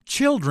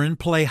Children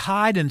play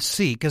hide and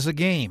seek as a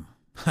game.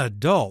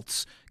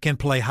 Adults can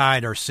play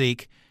hide or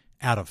seek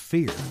out of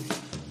fear.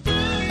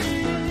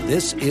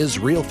 This is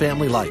Real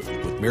Family Life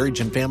with marriage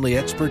and family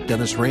expert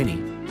Dennis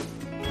Rainey.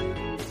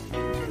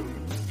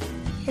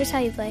 Here's how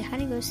you play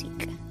hide and go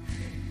seek.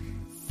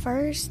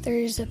 First,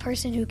 there's a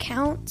person who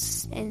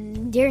counts,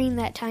 and during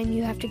that time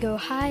you have to go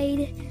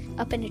hide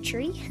up in a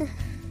tree,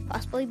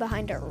 possibly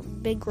behind a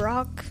big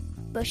rock,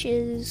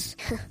 bushes.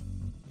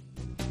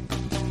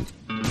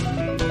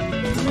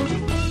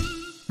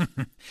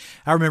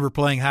 I remember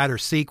playing hide or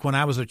seek when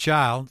I was a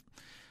child.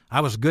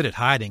 I was good at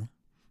hiding.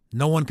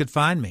 No one could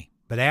find me.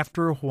 But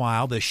after a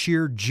while, the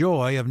sheer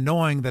joy of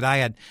knowing that I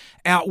had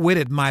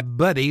outwitted my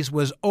buddies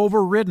was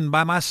overridden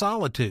by my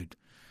solitude.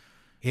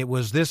 It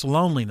was this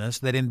loneliness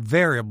that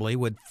invariably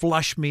would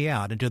flush me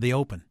out into the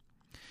open.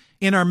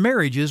 In our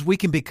marriages, we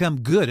can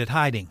become good at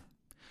hiding.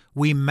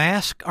 We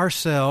mask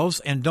ourselves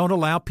and don't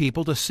allow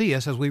people to see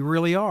us as we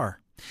really are.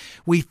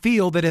 We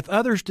feel that if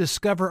others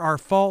discover our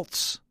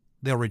faults,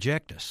 they'll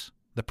reject us.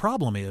 The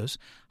problem is,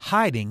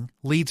 hiding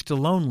leads to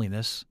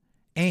loneliness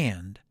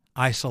and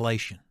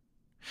isolation.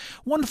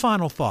 One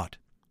final thought.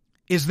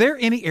 Is there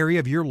any area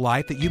of your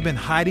life that you've been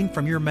hiding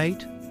from your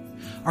mate?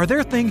 Are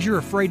there things you're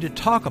afraid to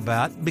talk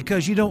about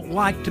because you don't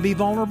like to be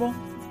vulnerable?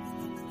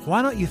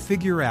 Why don't you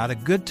figure out a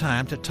good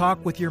time to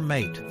talk with your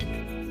mate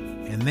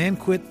and then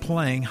quit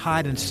playing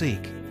hide and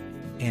seek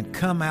and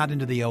come out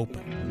into the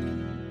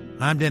open?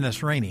 I'm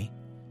Dennis Rainey,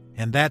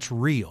 and that's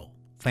Real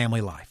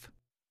Family Life.